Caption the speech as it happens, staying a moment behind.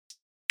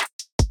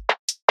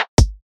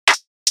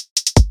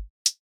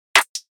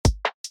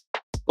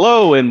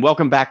Hello and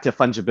welcome back to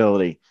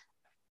Fungibility.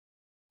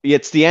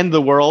 It's the end of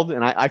the world,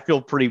 and I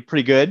feel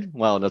pretty good.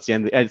 Well, that's the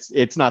end.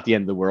 It's not the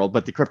end of the world,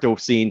 but the crypto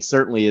scene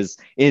certainly is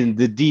in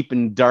the deep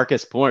and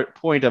darkest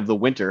point of the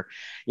winter.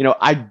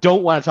 I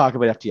don't want to talk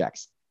about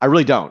FTX. I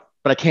really don't,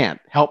 but I can't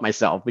help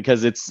myself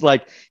because it's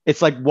like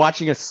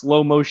watching a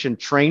slow motion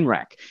train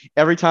wreck.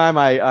 Every time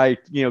I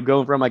go in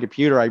front of my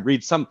computer, I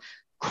read some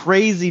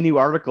crazy new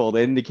article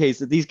that indicates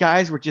that these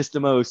guys were just the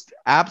most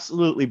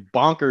absolutely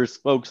bonkers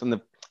folks on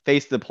the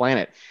face of the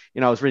planet.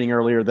 I was reading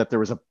earlier that there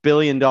was $1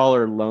 billion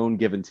loan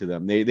given to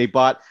them. They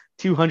bought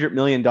 $200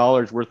 million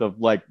worth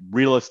of like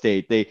real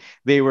estate.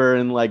 They were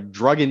in like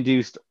drug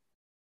induced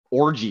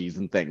orgies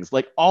and things,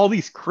 like all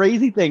these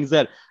crazy things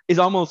that is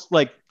almost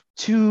like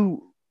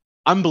too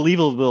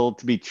unbelievable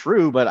to be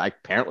true, but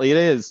apparently it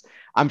is.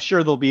 I'm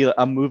sure there'll be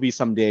a movie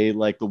someday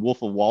like The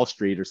Wolf of Wall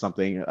Street or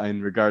something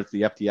in regards to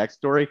the FTX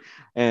story.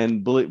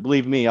 And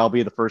believe me, I'll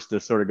be the first to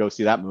sort of go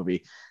see that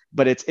movie.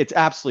 But it's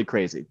absolutely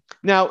crazy.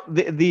 Now,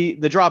 the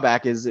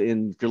drawback is,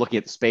 if you're looking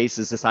at the space,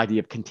 is this idea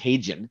of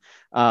contagion.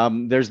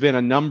 There's been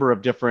a number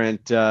of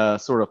different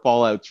sort of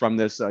fallouts from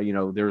this.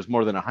 There's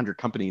more than 100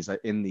 companies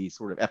in the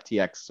sort of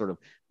FTX sort of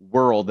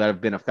world that have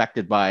been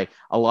affected by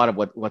a lot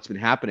of what's been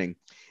happening.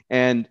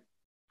 And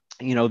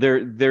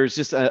there's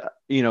just a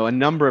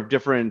number of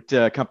different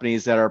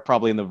companies that are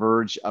probably on the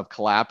verge of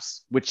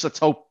collapse, which let's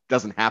hope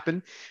doesn't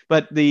happen.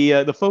 But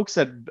the folks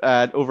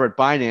over at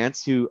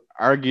Binance, who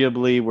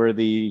arguably were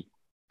the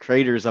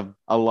creators of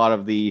a lot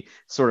of the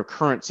sort of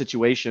current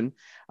situation,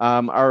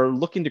 are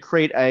looking to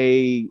create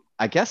I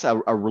guess a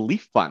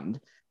relief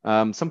fund,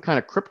 some kind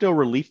of crypto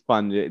relief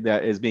fund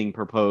that is being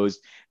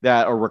proposed,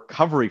 that a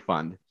recovery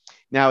fund.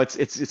 Now it's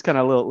kind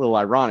of a little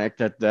ironic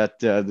that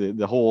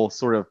the whole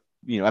sort of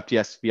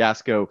FTS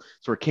fiasco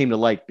sort of came to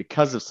light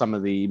because of some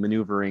of the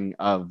maneuvering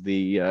of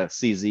the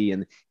CZ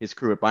and his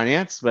crew at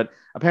Binance. But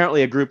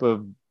apparently, a group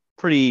of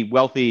pretty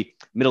wealthy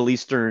Middle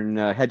Eastern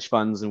hedge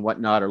funds and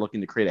whatnot are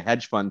looking to create a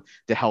hedge fund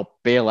to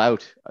help bail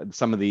out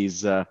some of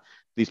these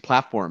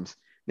platforms.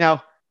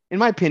 Now, in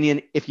my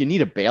opinion, if you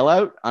need a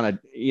bailout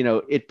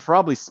it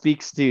probably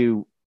speaks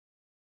to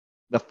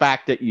the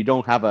fact that you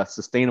don't have a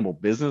sustainable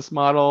business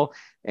model,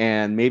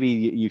 and maybe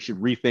you should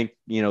rethink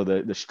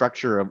the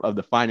structure of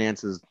the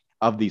finances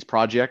of these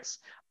projects.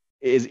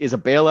 Is a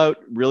bailout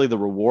really the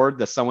reward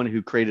that someone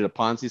who created a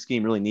Ponzi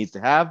scheme really needs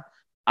to have?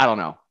 I don't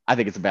know. I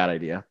think it's a bad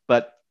idea,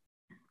 but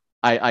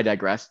I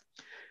digress.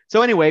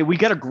 So anyway, we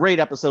got a great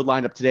episode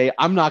lined up today.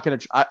 I'm not going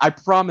to, I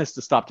promise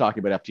to stop talking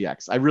about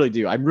FTX. I really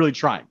do. I'm really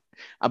trying.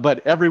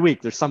 But every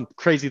week there's some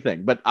crazy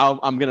thing, but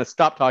I'm going to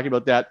stop talking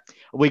about that.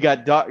 We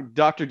got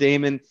Dr.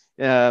 Damon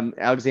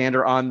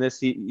Alexander on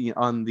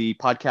on the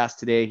podcast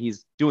today.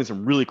 He's doing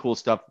some really cool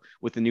stuff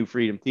with the New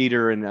Freedom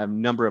Theater and a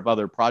number of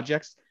other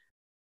projects.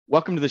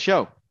 Welcome to the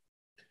show.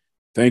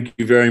 Thank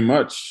you very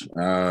much.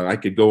 I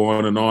could go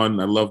on and on.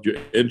 I loved your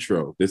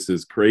intro. This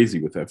is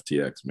crazy with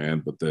FTX,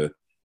 man, but the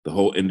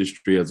whole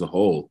industry as a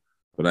whole.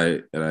 But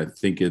I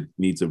think it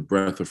needs a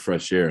breath of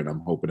fresh air, and I'm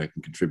hoping I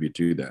can contribute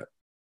to that.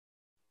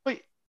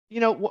 But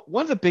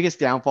one of the biggest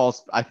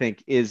downfalls, I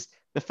think, is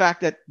the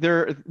fact that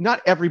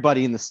not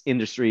everybody in this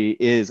industry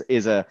is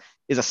a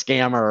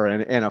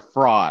scammer and a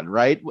fraud,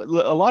 right? A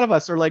lot of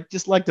us are like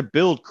to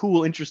build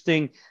cool,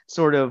 interesting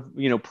sort of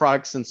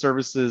products and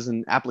services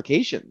and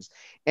applications,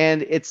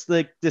 and it's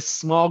like this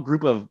small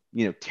group of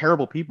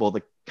terrible people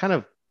that kind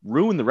of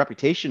ruin the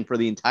reputation for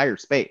the entire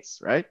space,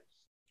 right?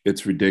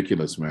 It's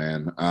ridiculous,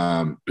 man.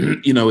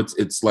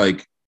 It's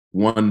like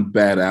one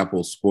bad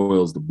apple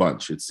spoils the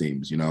bunch, it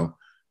seems,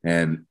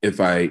 And if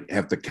I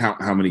have to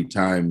count how many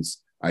times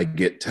I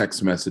get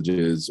text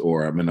messages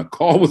or I'm in a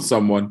call with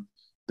someone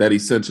that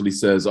essentially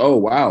says, "Oh,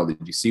 wow, did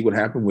you see what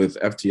happened with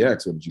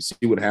FTX? Or did you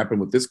see what happened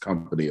with this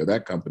company or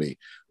that company?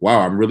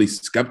 Wow, I'm really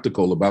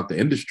skeptical about the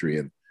industry."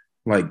 And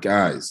like,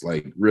 guys,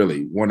 like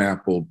really, one bad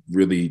apple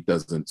really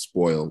doesn't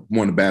spoil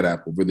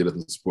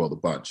the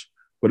bunch.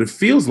 But it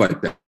feels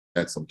like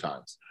that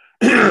sometimes.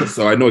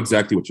 So I know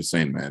exactly what you're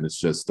saying, man. It's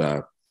just,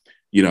 for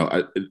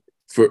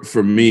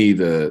me,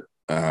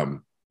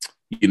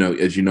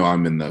 as you know,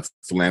 I'm in the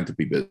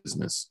philanthropy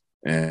business.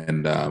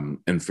 And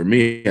for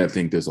me, I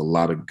think there's a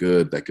lot of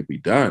good that could be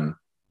done,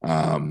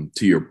 to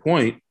your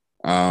point,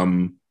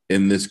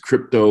 in this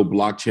crypto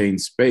blockchain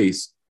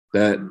space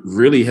that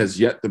really has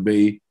yet to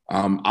be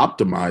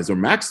optimized or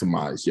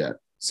maximized yet.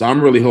 So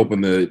I'm really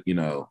hoping to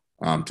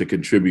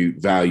contribute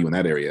value in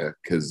that area,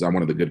 because I'm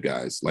one of the good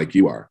guys like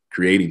you are,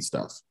 creating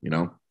stuff,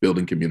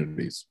 building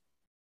communities.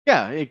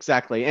 Yeah,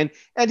 exactly. And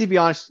to be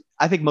honest,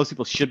 I think most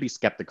people should be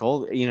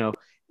skeptical.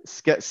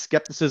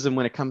 Skepticism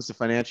when it comes to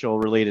financial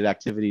related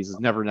activities is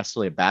never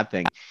necessarily a bad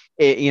thing.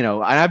 And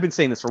I've been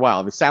saying this for a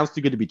while. If it sounds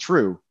too good to be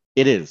true,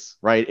 it is,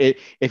 right?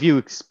 If you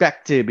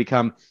expect to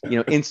become,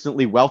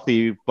 instantly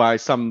wealthy by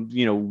some,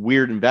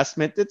 weird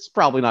investment, it's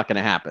probably not going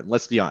to happen.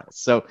 Let's be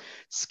honest. So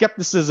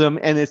skepticism,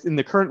 and it's in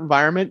the current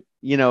environment,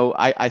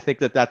 I think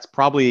that that's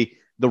probably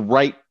the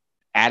right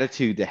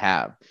attitude to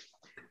have.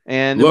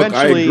 And look,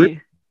 eventually, I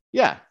agree.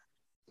 Yeah.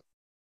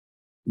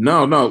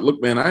 No,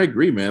 look, man, I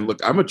agree, man.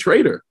 Look, I'm a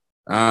trader.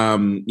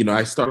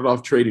 I started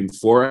off trading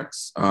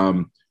Forex,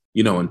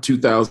 in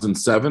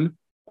 2007.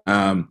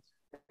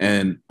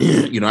 And,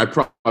 I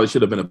probably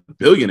should have been a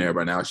billionaire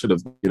by now. I should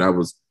have,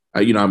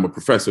 I'm a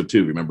professor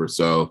too, remember?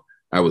 So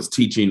I was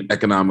teaching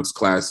economics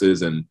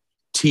classes and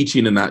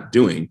teaching and not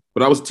doing,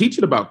 but I was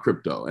teaching about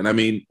crypto. And I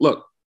mean,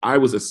 look, I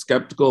was as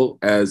skeptical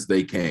as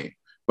they came,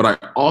 but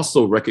I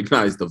also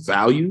recognized the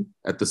value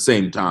at the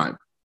same time.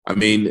 I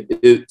mean,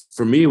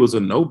 for me, it was a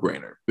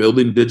no-brainer.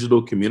 Building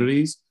digital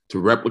communities to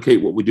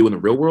replicate what we do in the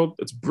real world,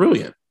 it's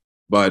brilliant.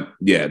 But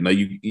yeah, no,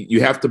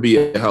 you have to be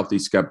a healthy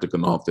skeptic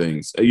on all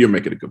things. You're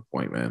making a good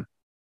point, man.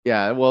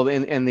 Yeah, well,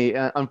 and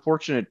the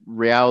unfortunate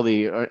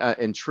reality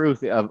and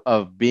truth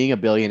of being a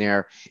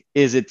billionaire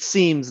is it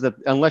seems that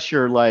unless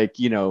you're like,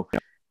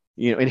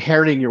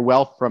 inheriting your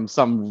wealth from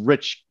some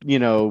rich,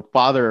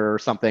 father or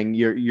something,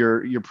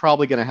 you're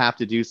probably going to have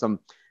to do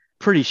some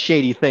pretty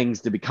shady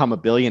things to become a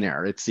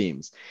billionaire, it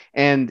seems.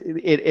 And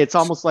it's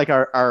almost like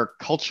our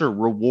culture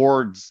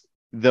rewards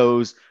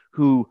those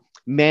who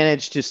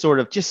manage to sort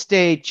of just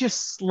stay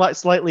just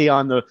slightly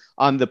on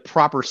the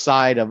proper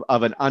side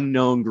of an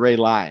unknown gray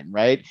line,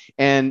 right?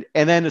 And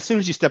then as soon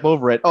as you step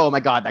over it, oh my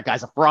God, that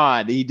guy's a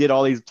fraud. He did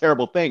all these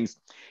terrible things.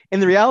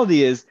 And the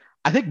reality is,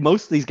 I think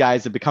most of these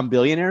guys that become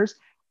billionaires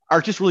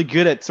are just really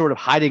good at sort of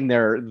hiding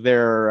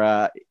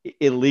their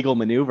illegal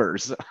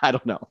maneuvers. I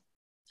don't know.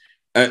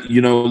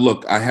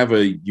 Look, I have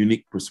a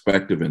unique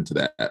perspective into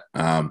that.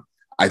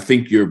 I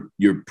think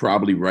you're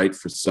probably right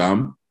for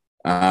some.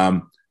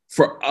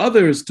 For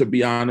others, to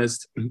be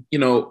honest,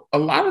 a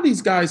lot of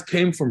these guys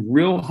came from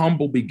real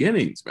humble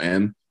beginnings,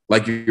 man,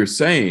 like you're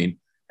saying,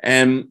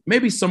 and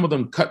maybe some of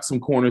them cut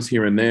some corners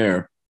here and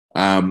there.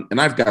 And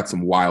I've got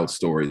some wild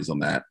stories on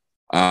that.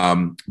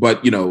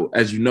 But,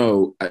 as you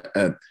know,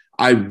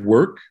 I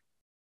work,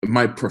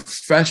 my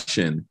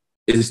profession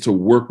is to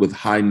work with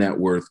high net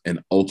worth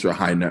and ultra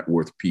high net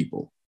worth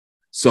people.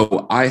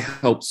 So I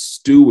help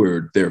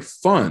steward their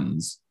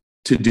funds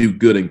to do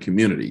good in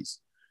communities.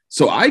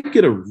 So I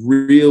get a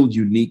real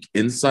unique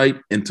insight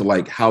into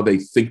like how they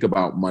think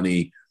about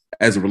money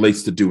as it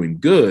relates to doing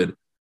good.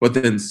 But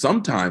then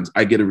sometimes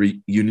I get a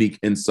unique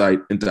insight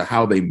into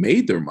how they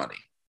made their money.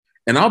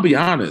 And I'll be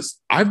honest,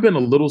 I've been a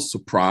little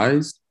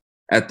surprised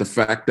at the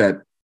fact that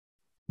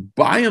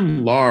by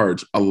and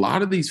large, a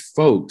lot of these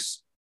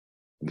folks,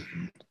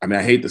 I mean,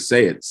 I hate to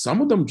say it,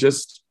 some of them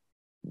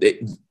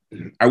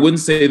I wouldn't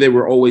say they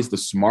were always the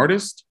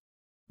smartest,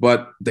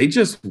 but they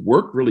just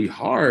worked really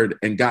hard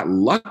and got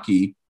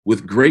lucky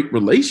with great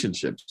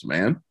relationships,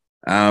 man.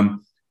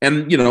 And,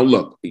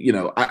 look,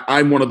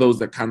 I'm one of those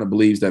that kind of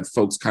believes that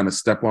folks kind of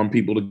step on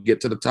people to get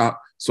to the top.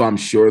 So I'm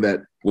sure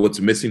that what's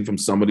missing from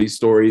some of these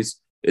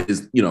stories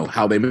is,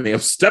 how they may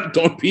have stepped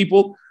on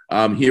people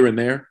here and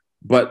there.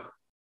 But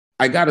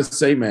I got to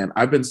say, man,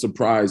 I've been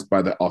surprised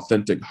by the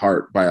authentic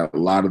heart by a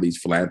lot of these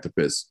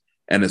philanthropists,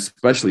 and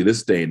especially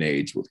this day and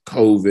age with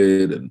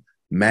COVID and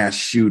mass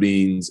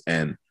shootings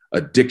and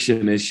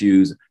addiction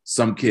issues.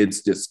 Some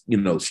kids just,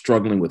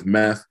 struggling with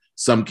meth.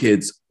 Some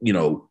kids,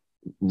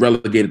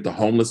 relegated to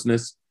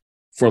homelessness.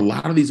 For a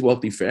lot of these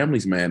wealthy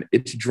families, man,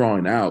 it's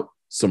drawing out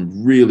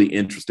some really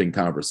interesting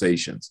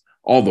conversations.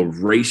 All the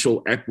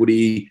racial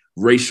equity,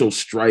 racial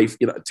strife,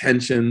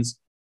 tensions,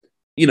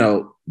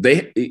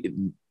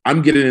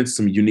 I'm getting into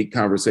some unique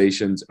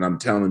conversations, and I'm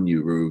telling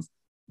you, Ruve,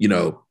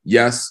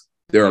 yes,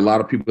 there are a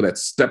lot of people that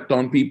stepped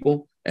on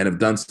people and have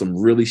done some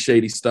really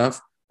shady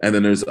stuff. And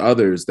then there's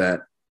others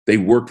that they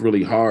worked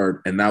really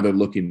hard, and now they're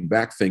looking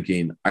back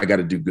thinking, I got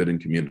to do good in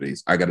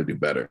communities. I got to do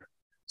better.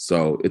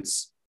 So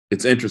it's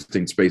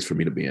interesting space for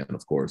me to be in,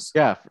 of course.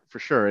 Yeah, for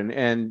sure.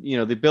 And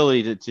the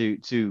ability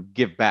to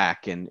give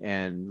back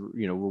and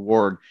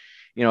reward.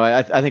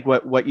 I think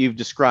what you've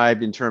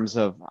described in terms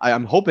of,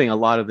 I'm hoping a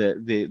lot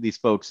of these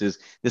folks is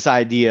this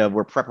idea of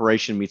where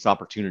preparation meets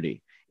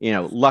opportunity.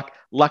 Luck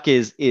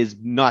is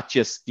not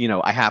just,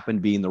 I happen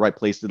to be in the right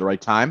place at the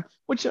right time,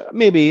 which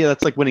maybe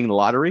that's like winning the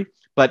lottery.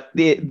 But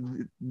the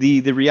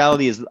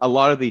reality is a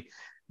lot of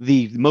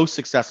the most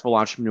successful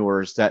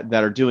entrepreneurs that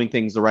are doing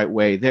things the right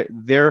way,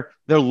 they're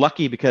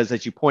lucky because,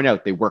 as you point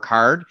out, they work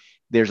hard.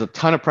 There's a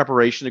ton of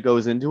preparation that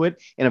goes into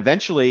it, and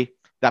eventually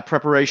that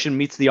preparation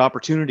meets the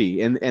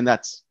opportunity, and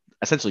that's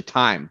essentially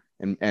time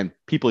and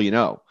people.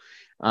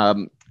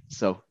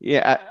 So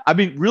yeah, I'd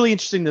be really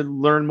interesting to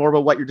learn more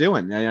about what you're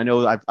doing. I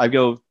know I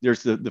go,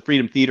 there's the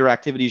Freedom Theater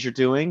activities you're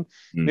doing.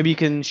 Maybe you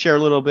can share a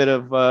little bit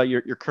of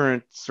your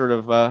current sort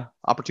of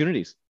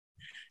opportunities.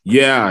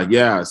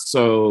 Yeah.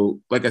 So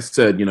like I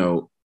said,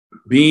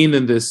 being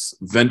in this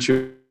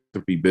venture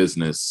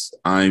business,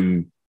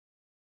 I'm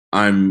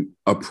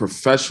a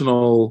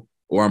professional,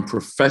 or I'm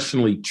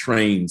professionally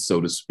trained,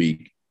 so to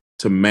speak,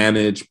 to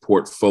manage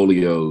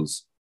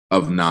portfolios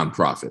of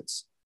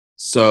nonprofits.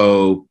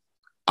 So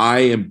I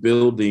am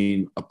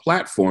building a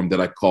platform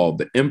that I call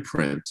the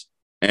Imprint,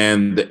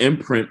 and the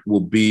Imprint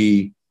will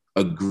be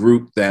a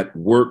group that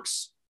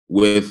works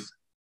with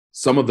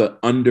some of the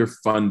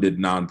underfunded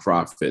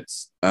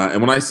nonprofits.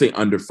 And when I say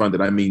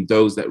underfunded, I mean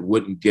those that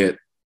wouldn't get,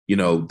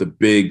 the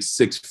big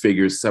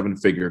 6-figure,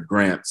 7-figure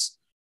grants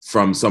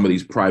from some of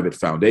these private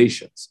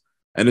foundations.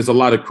 And there's a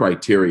lot of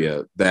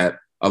criteria that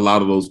a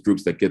lot of those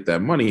groups that get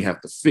that money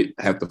have to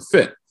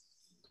fit.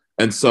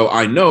 And so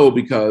I know,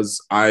 because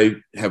I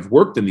have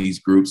worked in these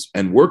groups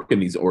and work in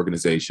these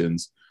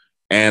organizations,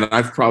 and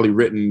I've probably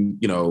written,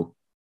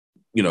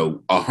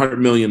 $100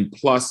 million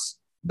plus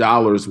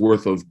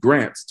worth of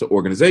grants to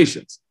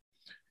organizations.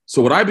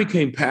 So what I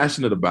became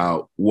passionate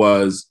about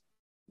was,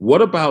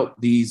 what about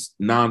these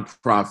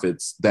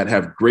nonprofits that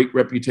have great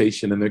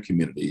reputation in their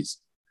communities?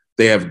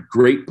 They have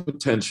great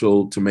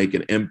potential to make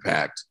an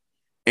impact.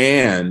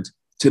 And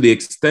to the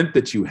extent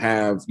that you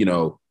have,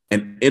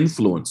 an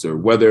influencer,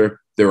 whether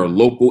they're a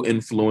local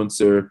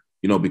influencer,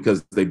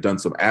 because they've done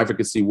some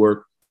advocacy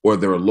work, or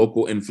they're a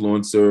local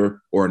influencer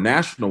or a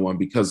national one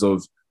because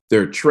of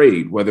their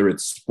trade, whether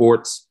it's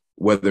sports,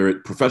 whether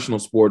it's professional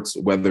sports,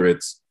 whether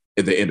it's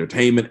in the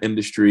entertainment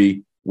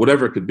industry,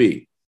 whatever it could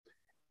be.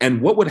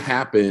 And what would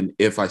happen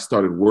if I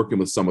started working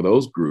with some of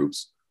those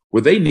groups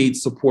where they need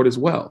support as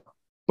well,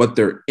 but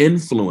their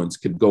influence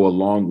could go a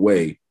long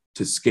way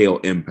to scale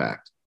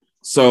impact?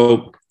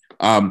 So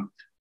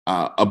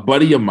a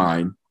buddy of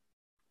mine,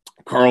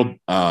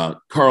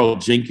 Carl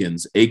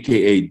Jenkins,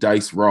 AKA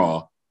Dice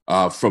Raw,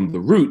 from The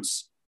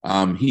Roots,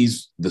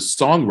 he's the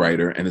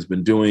songwriter and has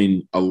been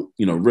doing,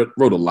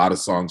 wrote a lot of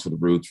songs for The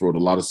Roots, wrote a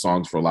lot of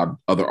songs for a lot of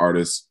other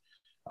artists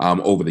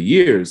over the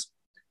years.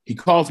 He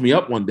calls me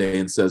up one day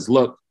and says,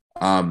 look,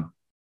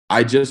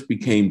 I just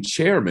became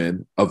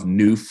chairman of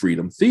New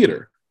Freedom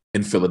Theater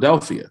in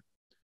Philadelphia.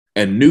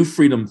 And New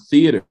Freedom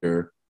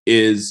Theater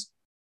is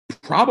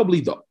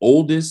probably the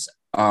oldest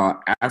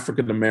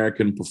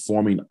African-American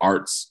performing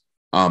arts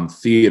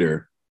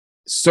theater,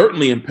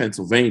 certainly in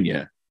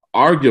Pennsylvania,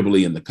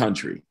 arguably in the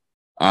country.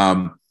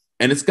 And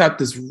it's got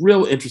this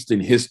real interesting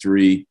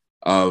history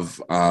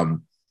of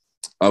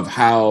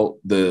how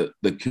the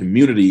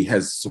community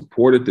has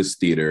supported this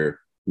theater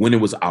when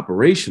it was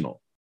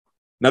operational.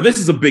 Now, this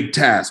is a big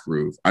task,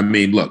 Ruth. I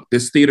mean, look,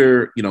 this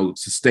theater,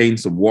 sustained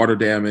some water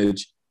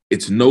damage.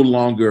 It's no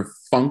longer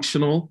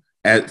functional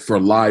for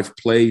live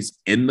plays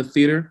in the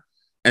theater.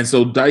 And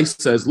so Dice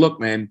says, look,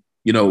 man,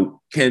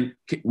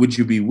 would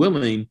you be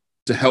willing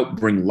to help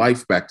bring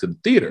life back to the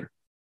theater?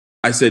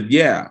 I said,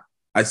 yeah.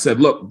 I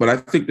said, look, but I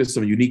think there's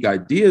some unique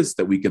ideas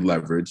that we can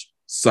leverage,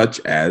 such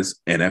as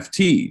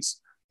NFTs.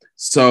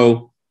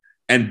 So,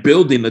 and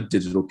building a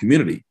digital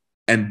community.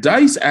 And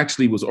Dice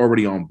actually was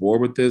already on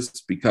board with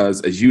this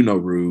because, as you know,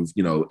 Ruve,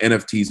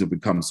 NFTs have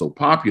become so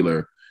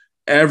popular.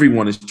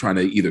 Everyone is trying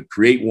to either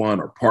create one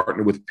or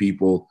partner with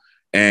people.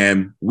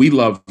 And we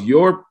love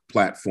your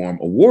platform,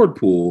 Award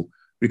Pool,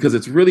 because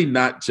it's really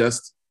not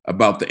just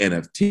about the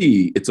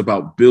NFT. It's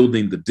about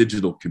building the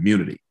digital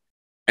community.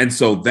 And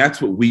so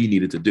that's what we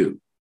needed to do.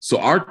 So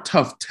our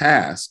tough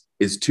task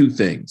is two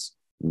things.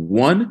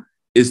 One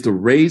is to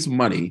raise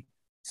money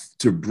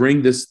to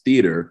bring this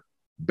theater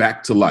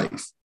back to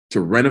life,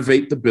 to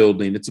renovate the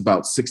building. It's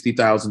about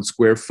 60,000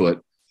 square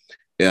foot.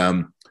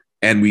 And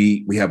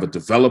we have a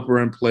developer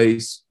in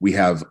place. We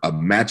have a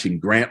matching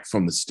grant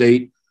from the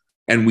state,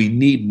 and we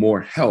need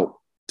more help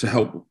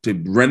to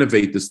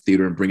renovate this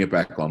theater and bring it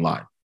back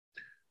online.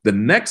 The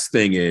next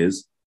thing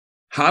is,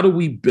 how do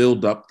we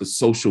build up the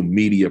social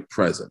media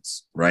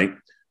presence, right?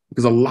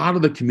 Because a lot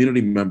of the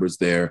community members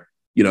there,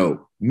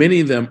 many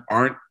of them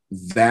aren't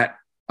that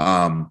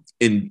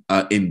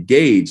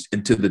engaged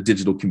into the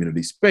digital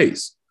community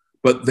space,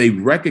 but they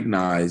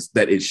recognize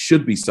that it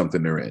should be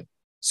something they're in.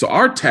 So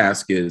our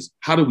task is,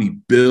 how do we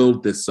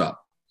build this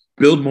up,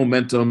 build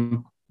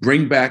momentum,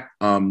 bring back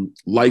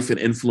life and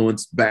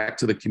influence back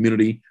to the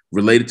community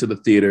related to the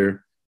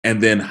theater,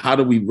 and then how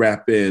do we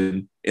wrap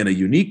in a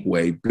unique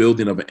way,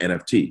 building of an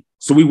NFT?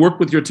 So we worked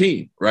with your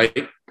team,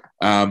 right?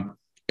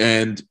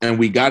 And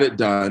we got it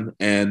done.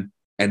 And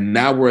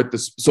now we're at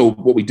this. So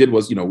what we did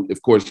was,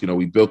 of course,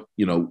 we built,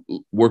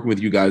 working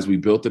with you guys, we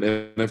built an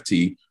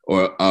NFT,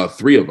 or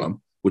 3 of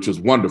them, which was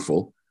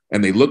wonderful.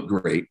 And they look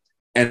great.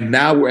 And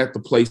now we're at the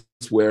place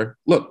where,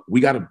 look,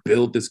 we got to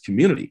build this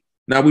community.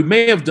 Now, we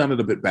may have done it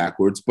a bit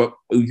backwards, but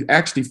we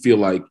actually feel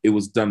like it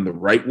was done the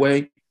right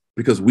way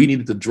because we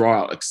needed to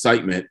draw out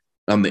excitement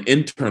on the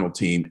internal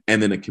team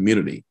and in the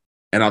community.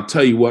 And I'll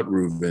tell you what,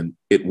 Reuven,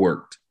 it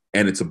worked,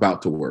 and it's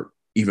about to work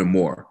even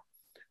more.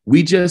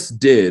 We just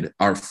did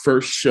our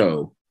first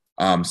show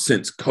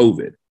since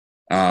COVID.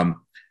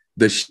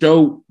 The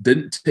show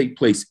didn't take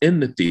place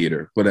in the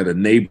theater, but at a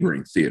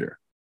neighboring theater.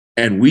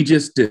 And we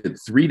just did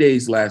 3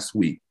 days last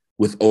week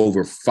with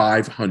over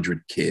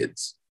 500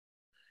 kids.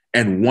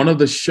 And one of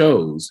the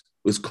shows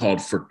was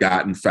called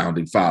Forgotten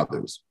Founding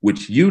Fathers,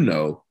 which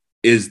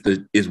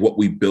is what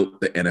we built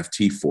the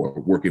NFT for,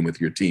 working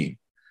with your team.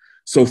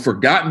 So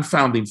Forgotten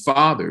Founding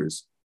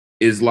Fathers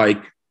is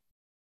like,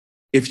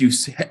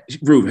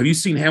 Ruve, have you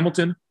seen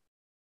Hamilton?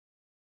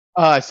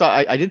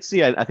 I did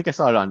see it. I think I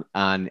saw it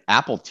on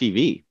Apple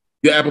TV.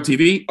 Yeah, Apple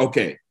TV?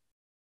 Okay.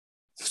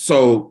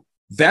 So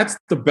that's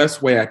the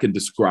best way I can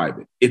describe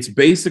it. It's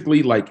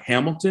basically like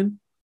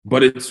Hamilton,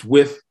 but it's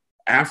with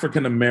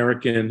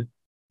African-American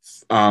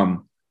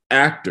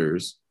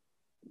actors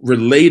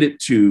related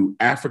to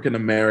African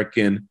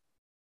American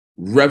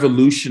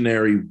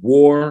Revolutionary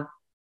War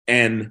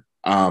and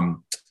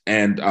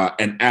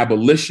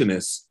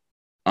abolitionist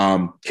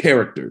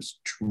characters,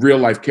 real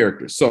life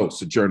characters. So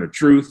Sojourner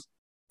Truth,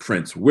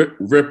 Prince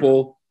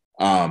Ripple,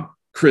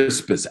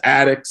 Crispus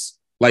Attucks.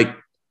 Like,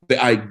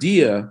 the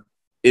idea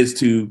is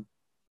to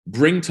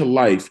bring to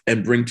life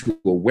and bring to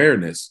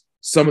awareness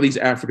some of these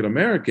African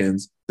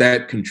Americans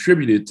that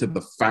contributed to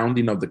the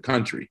founding of the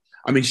country.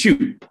 I mean,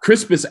 shoot,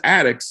 Crispus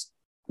Attucks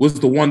was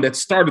the one that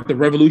started the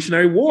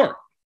Revolutionary War.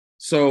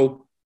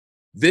 So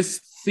this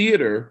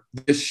theater,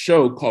 this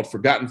show called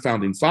Forgotten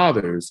Founding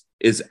Fathers,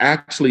 is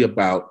actually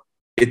about,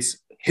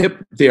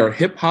 they are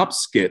hip hop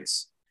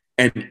skits,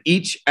 and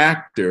each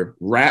actor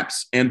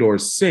raps and or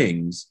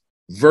sings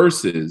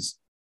verses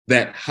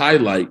that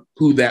highlight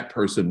who that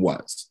person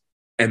was.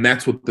 And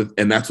that's what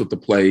the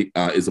play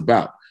is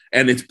about.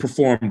 And it's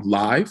performed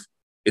live.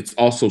 It's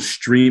also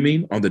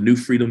streaming on the New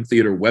Freedom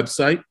Theater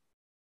website.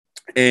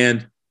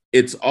 And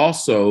it's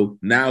also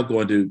now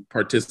going to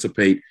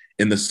participate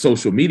in the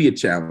social media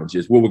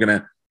challenges, where we're going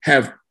to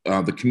have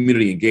the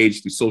community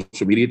engaged through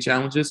social media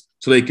challenges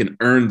so they can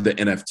earn the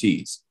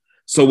NFTs.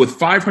 So with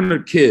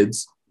 500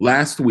 kids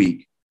last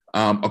week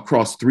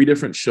across 3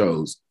 different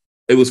shows,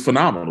 it was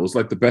phenomenal. It was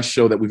like the best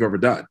show that we've ever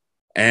done.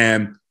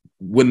 And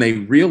when they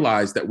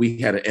realized that we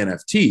had an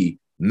NFT,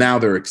 now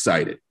they're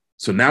excited.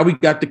 So now we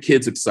got the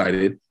kids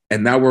excited,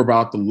 and now we're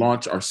about to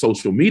launch our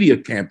social media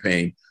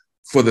campaign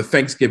for the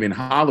Thanksgiving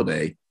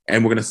holiday.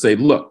 And we're going to say,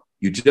 look,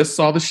 you just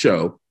saw the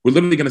show. We're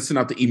literally going to send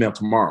out the email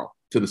tomorrow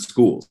to the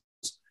schools,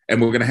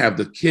 and we're going to have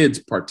the kids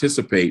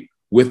participate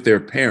with their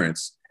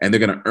parents, and they're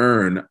going to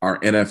earn our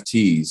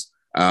NFTs.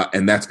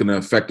 And that's going to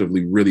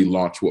effectively really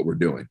launch what we're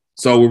doing.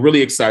 So we're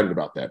really excited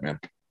about that, man.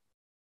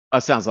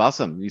 That sounds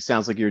awesome. It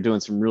sounds like you're doing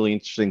some really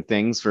interesting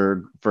things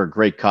for a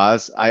great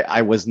cause.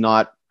 I was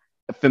not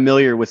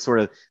familiar with sort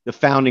of the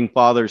founding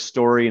fathers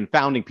story and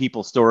founding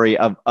people story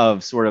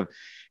of sort of,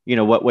 you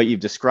know, what you've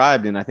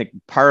described. And I think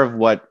part of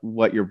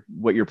what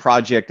your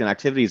project and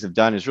activities have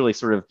done is really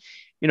sort of,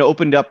 you know,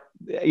 opened up,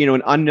 you know,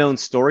 an unknown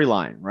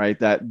storyline, right?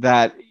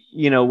 That,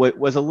 you know,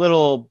 was a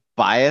little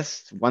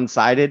biased,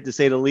 one-sided to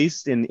say the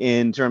least,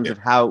 in terms of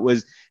how it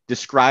was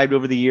described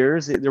over the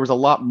years. There was a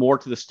lot more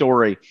to the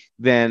story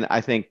than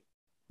I think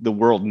the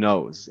world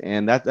knows,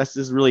 and this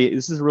is really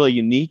a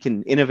unique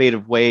and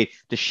innovative way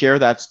to share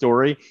that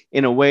story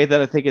in a way that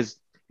I think is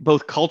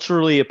both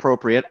culturally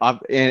appropriate,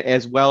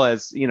 as well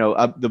as, you know,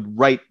 the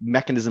right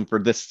mechanism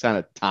for this kind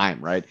of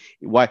time, right?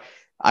 Why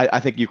I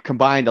think you've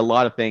combined a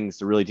lot of things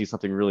to really do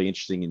something really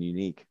interesting and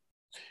unique.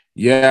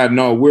 Yeah,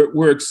 no,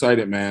 we're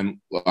excited, man.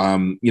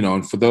 You know,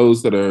 and for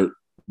those that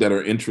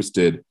are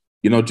interested,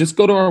 you know, just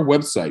go to our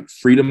website,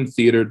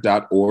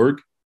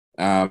 freedomtheater.org.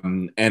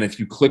 And if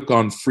you click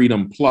on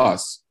Freedom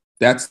Plus,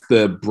 that's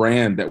the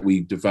brand that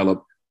we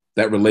developed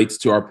that relates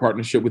to our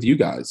partnership with you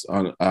guys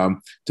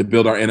to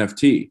build our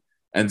NFT.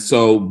 And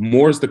so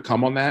more is to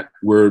come on that.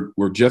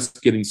 We're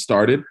just getting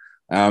started.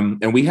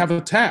 And we have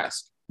a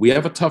task. We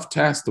have a tough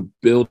task to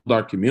build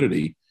our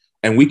community.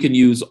 And we can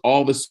use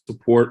all the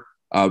support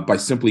by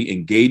simply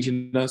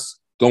engaging us,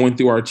 going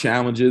through our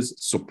challenges,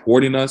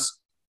 supporting us.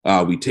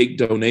 We take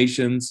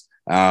donations.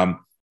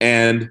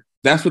 And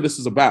that's what this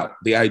is about.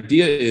 The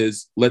idea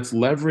is, let's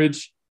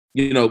leverage,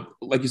 you know,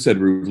 like you said,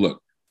 Ruth,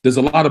 look, there's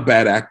a lot of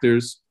bad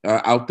actors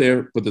out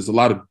there, but there's a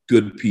lot of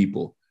good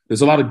people.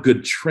 There's a lot of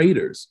good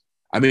traders.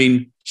 I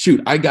mean,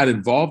 shoot, I got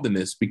involved in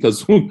this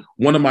because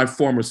one of my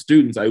former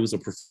students, I was a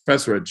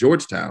professor at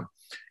Georgetown,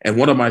 and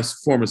one of my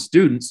former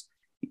students,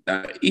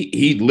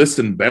 he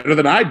listened better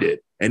than I did.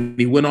 And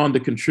he went on to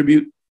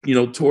contribute, you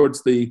know,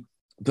 towards the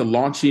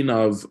launching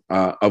of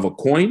a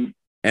coin,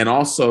 and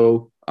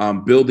also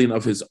building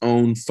of his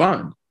own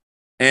fund.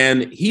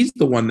 And he's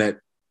the one that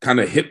kind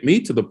of hit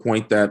me to the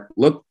point that,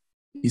 look,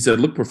 he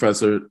said, look,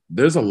 professor,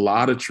 there's a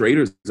lot of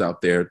traders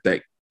out there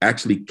that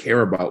actually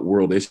care about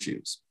world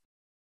issues.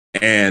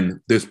 And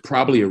there's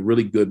probably a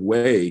really good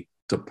way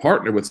to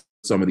partner with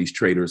some of these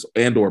traders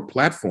and or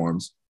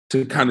platforms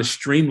to kind of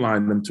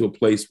streamline them to a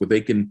place where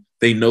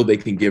they know they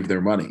can give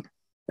their money.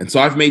 And so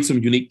I've made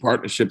some unique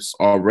partnerships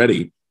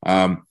already,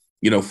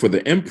 you know, for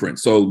the imprint.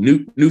 So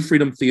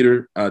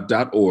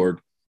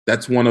newfreedomtheater.org,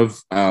 that's one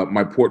of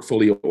my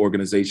portfolio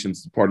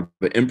organizations, part of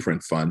the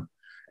Imprint Fund.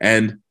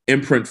 And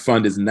Imprint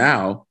Fund is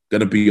now going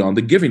to be on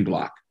the Giving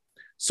Block.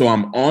 So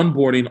I'm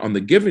onboarding on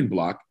the Giving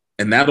Block,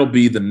 and that'll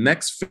be the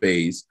next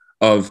phase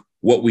of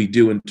what we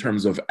do in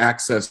terms of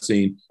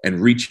accessing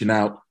and reaching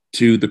out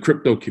to the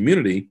crypto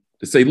community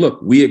to say,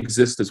 look, we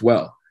exist as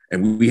well.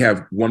 And we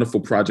have wonderful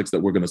projects that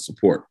we're going to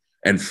support.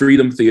 And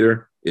Freedom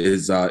Theater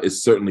is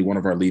certainly one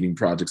of our leading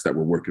projects that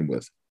we're working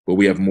with, but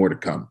we have more to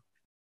come.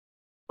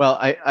 Well,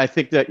 I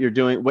think that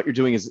what you're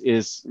doing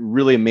is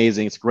really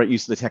amazing. It's a great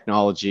use of the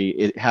technology.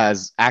 It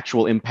has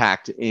actual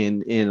impact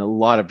in a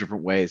lot of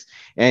different ways.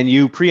 And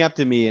you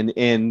preempted me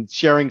in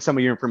sharing some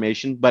of your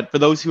information. But for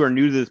those who are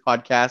new to this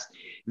podcast,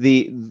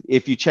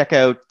 if you check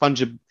out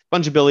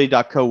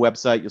fungibility.co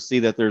website, you'll see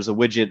that there's a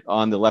widget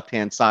on the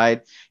left-hand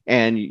side,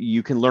 and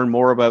you can learn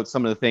more about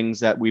some of the things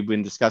that we've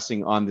been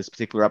discussing on this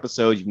particular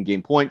episode. You can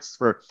gain points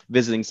for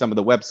visiting some of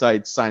the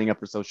websites, signing up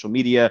for social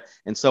media,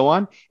 and so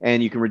on.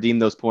 And you can redeem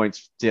those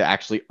points to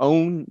actually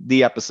own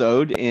the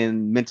episode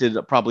and minted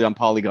probably on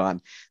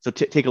Polygon. So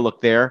take a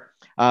look there.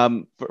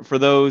 For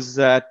those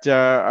that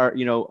aren't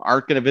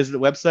going to visit the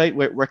website,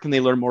 where can they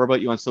learn more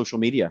about you on social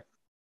media?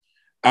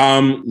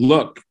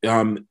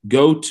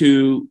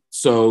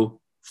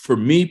 For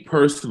me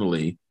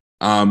personally,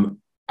 I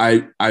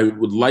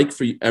would like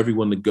for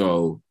everyone to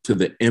go to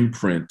the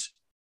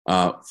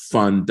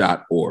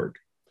imprintfund.org.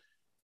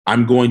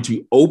 I'm going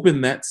to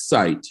open that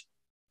site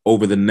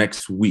over the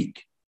next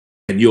week,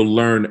 and you'll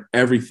learn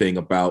everything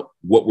about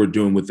what we're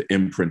doing with the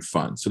Imprint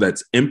Fund. So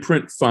that's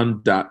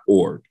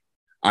imprintfund.org.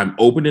 I'm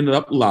opening it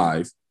up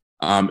live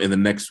in the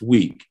next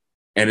week,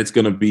 and it's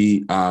going to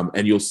be,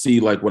 and you'll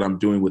see like what I'm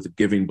doing with the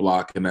giving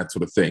block and that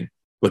sort of thing.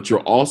 But you'll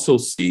also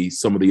see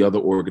some of the other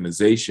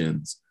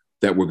organizations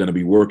that we're going to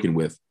be working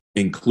with,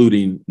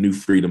 including New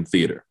Freedom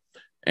Theater.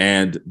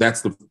 And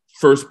that's the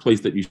first place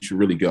that you should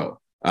really go.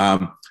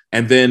 And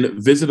then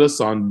visit us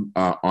on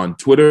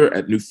Twitter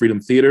at New Freedom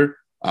Theater.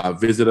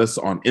 Visit us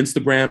on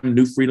Instagram,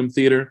 New Freedom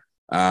Theater.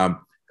 We're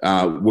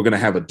going to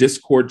have a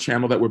Discord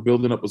channel that we're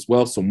building up as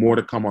well. So more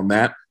to come on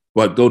that.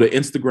 But go to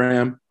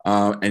Instagram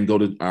and go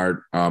to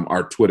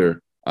our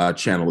Twitter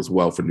channel as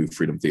well for New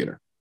Freedom Theater.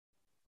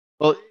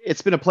 Well,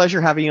 it's been a pleasure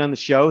having you on the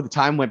show. The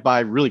time went by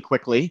really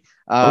quickly.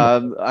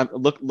 I'm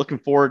looking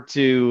forward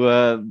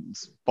to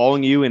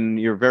following you in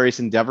your various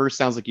endeavors.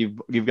 Sounds like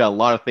you've got a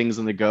lot of things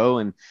on the go,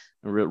 and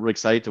I'm really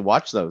excited to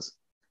watch those.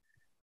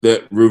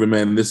 Ruben,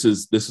 man, this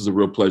is a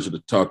real pleasure to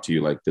talk to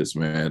you like this,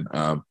 man.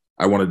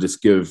 I want to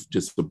just give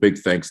a big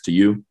thanks to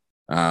you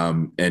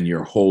and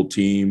your whole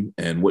team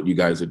and what you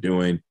guys are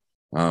doing.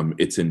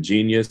 It's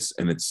ingenious,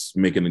 and it's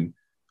making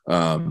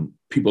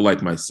people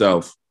like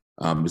myself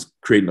is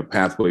creating a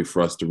pathway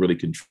for us to really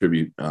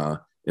contribute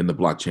in the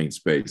blockchain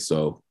space.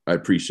 So I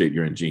appreciate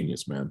your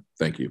ingenious, man.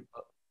 Thank you.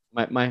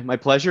 My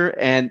pleasure.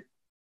 And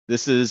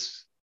this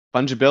is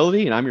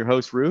Fungibility, and I'm your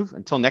host, Ruve.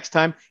 Until next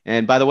time.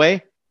 And by the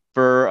way,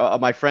 for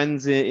my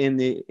friends in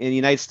the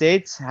United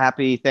States,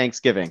 happy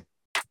Thanksgiving.